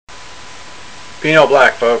Pinot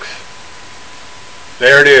Black, folks.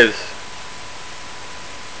 There it is.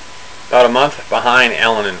 About a month behind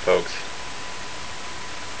ELENIN, folks.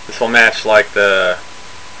 This will match like the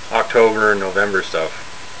October and November stuff.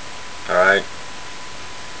 Alright?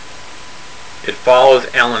 It follows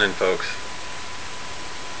ELENIN, folks.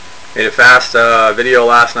 Made a fast video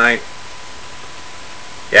last night.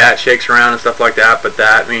 Yeah, it shakes around and stuff like that, but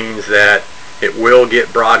that means that it will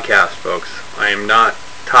get broadcast, folks. I am not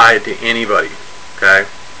tied to anybody. Okay?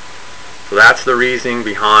 So that's the reasoning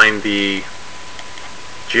behind the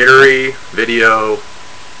jittery video.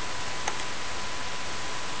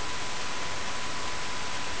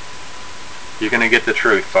 You're going to get the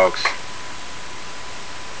truth, folks.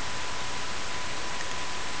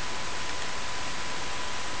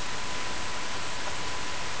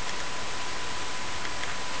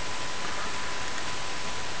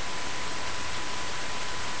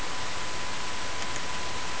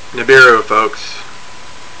 NIBIRU, folks.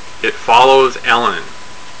 It follows ELENIN.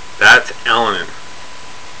 That's ELENIN.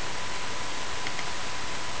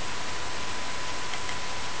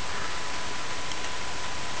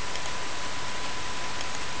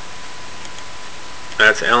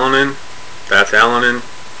 That's ELENIN. That's ELENIN.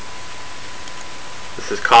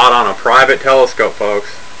 This is caught on a private telescope,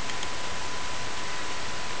 folks.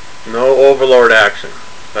 No overlord action.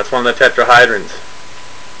 That's one of the tetrahydrons.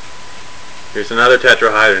 Here's another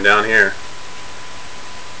tetrahydron down here.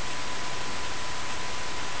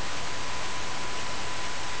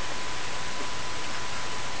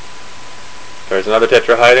 There's another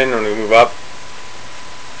tetrahydron when we move up.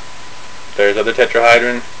 There's other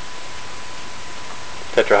tetrahydron.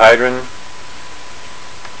 Tetrahydron.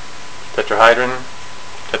 Tetrahydron.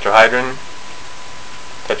 Tetrahydron.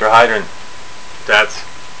 Tetrahydron. That's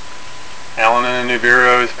ELENIN and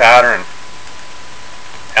NIBIRU's pattern.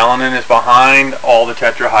 ELENIN is behind all the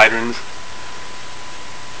tetrahydrons.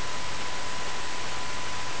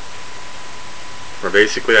 Or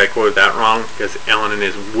basically I quoted that wrong because ELENIN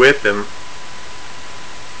is with them.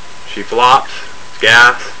 She flops, it's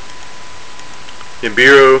gas.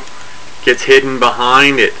 NIBIRU gets hidden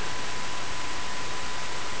behind it.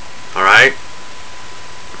 Alright?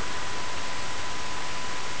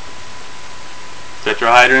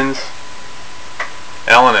 Tetrahydrons,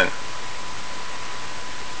 ELENIN.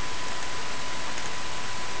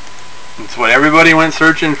 It's what everybody went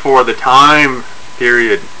searching for, the time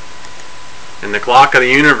period and the clock of the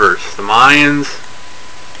universe. The Mayans,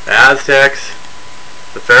 the Aztecs,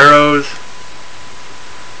 the Pharaohs.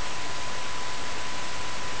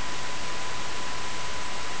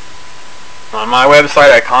 On my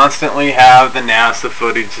website I constantly have the NASA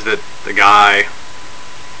footage that the guy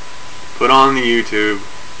put on the YouTube.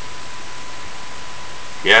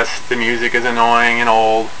 Yes, the music is annoying and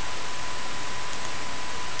old.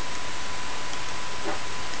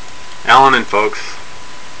 ELENIN, folks.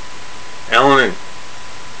 ELENIN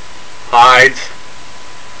hides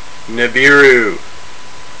NIBIRU.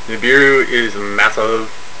 NIBIRU is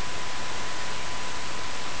massive.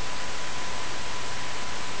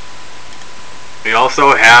 We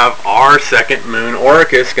also have our second moon,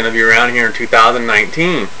 Oricus, going to be around here in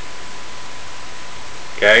 2019.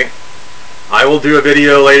 Okay? I will do a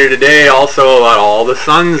video later today also about all the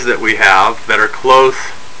suns that we have that are close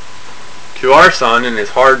to our sun, and it's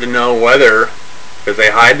hard to know whether, because they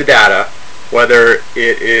hide the data, whether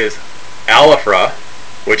it is Alpha,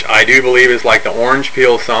 which I do believe is like the orange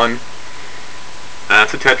peel sun.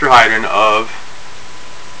 That's a tetrahydron of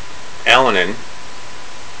ELENIN.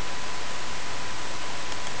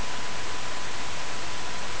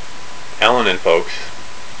 ELENIN, folks.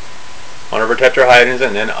 One of our tetrahydrons,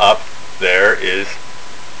 and then up there is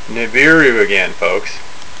NIBIRU again, folks.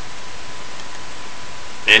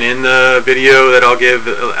 And in the video that I'll give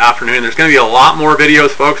this afternoon, there's going to be a lot more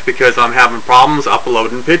videos, folks, because I'm having problems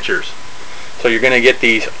uploading pictures. So you're going to get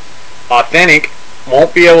these authentic,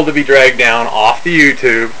 won't be able to be dragged down off the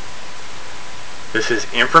YouTube. This is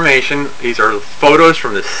information. These are photos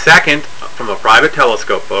from the second, from a private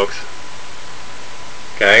telescope, folks.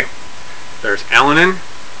 Okay. There's ELENIN.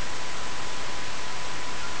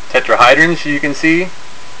 Tetrahydrons, you can see.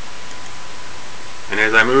 And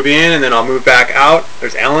as I move in and then I'll move back out,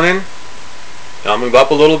 there's ELENIN. And I'll move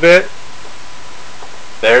up a little bit.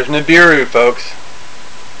 There's NIBIRU, folks.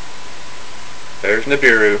 There's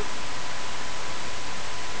NIBIRU.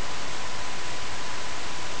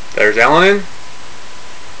 There's ELENIN.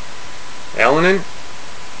 ELENIN.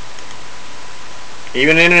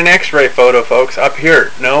 Even in an X-ray photo, folks, up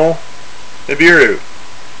here, no NIBIRU.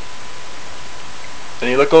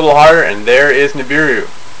 Then you look a little harder and there is NIBIRU.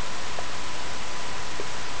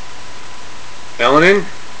 ELENIN.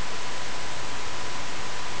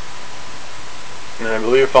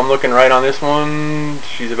 believe if I'm looking right on this one,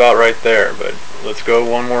 she's about right there. But let's go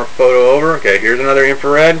one more photo over. Okay, here's another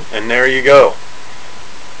infrared, and there you go.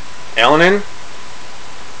 ELENIN,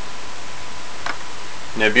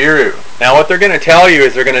 NIBIRU. Now what they're going to tell you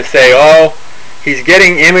is they're going to say, oh, he's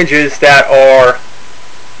getting images that are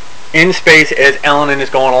in space as ELENIN is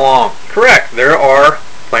going along. Correct. There are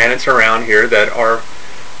planets around here that are,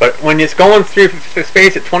 but when it's going through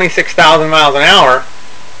space at 26,000 miles an hour,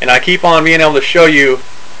 and I keep on being able to show you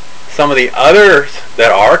some of the others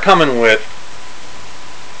that are coming with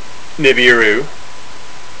NIBIRU,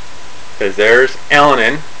 because there's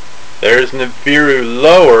ELENIN, there's NIBIRU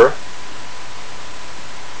lower,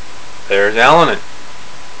 there's ELENIN.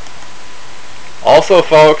 Also,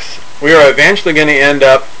 folks, we are eventually going to end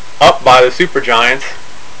up by the supergiants.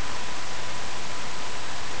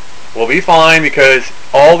 We'll be fine because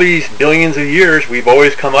all these billions of years we've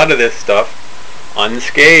always come out of this stuff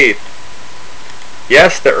unscathed.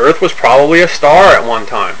 Yes, the Earth was probably a star at one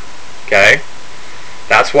time. Okay?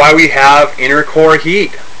 That's why we have inner core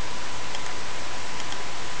heat.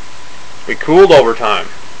 We cooled over time.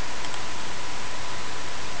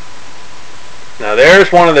 Now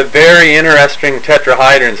there's one of the very interesting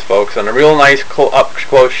tetrahydrons, folks, and a real nice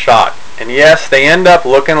up-close shot. And yes, they end up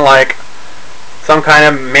looking like some kind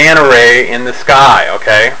of manta ray in the sky,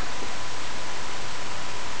 okay?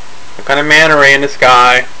 Some kind of manta ray in the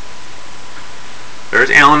sky. There's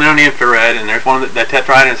ELENIN on the infrared, and there's one of the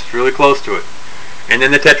tetrahydrons that's really close to it. And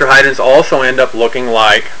then the tetrahydrons also end up looking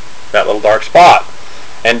like that little dark spot.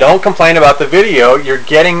 And don't complain about the video, you're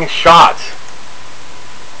getting shots.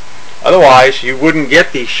 Otherwise, you wouldn't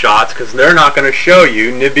get these shots because they're not going to show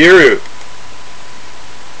you NIBIRU.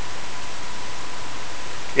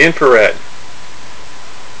 Infrared.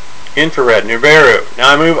 Infrared, NIBIRU.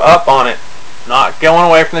 Now I move up on it, not going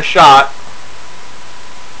away from the shot.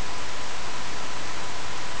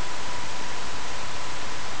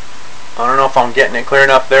 I don't know if I'm getting it clear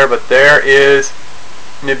enough there, but there is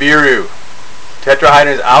NIBIRU. Tetrahydron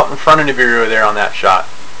is out in front of NIBIRU there on that shot.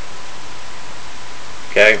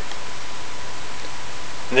 Okay.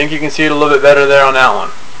 I think you can see it a little bit better there on that one.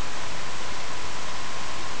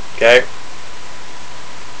 Okay.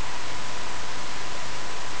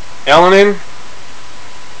 ELENIN.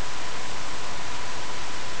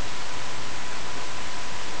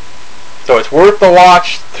 So it's worth the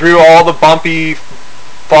watch through all the bumpy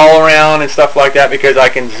fall around and stuff like that because I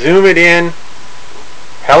can zoom it in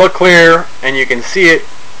hella clear and you can see it.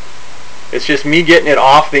 It's just me getting it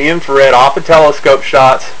off the infrared, off the telescope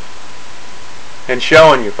shots, and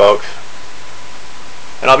showing you folks.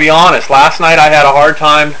 And I'll be honest, last night I had a hard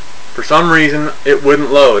time. For some reason it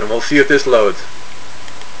wouldn't load, and we'll see if this loads.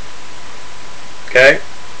 Okay.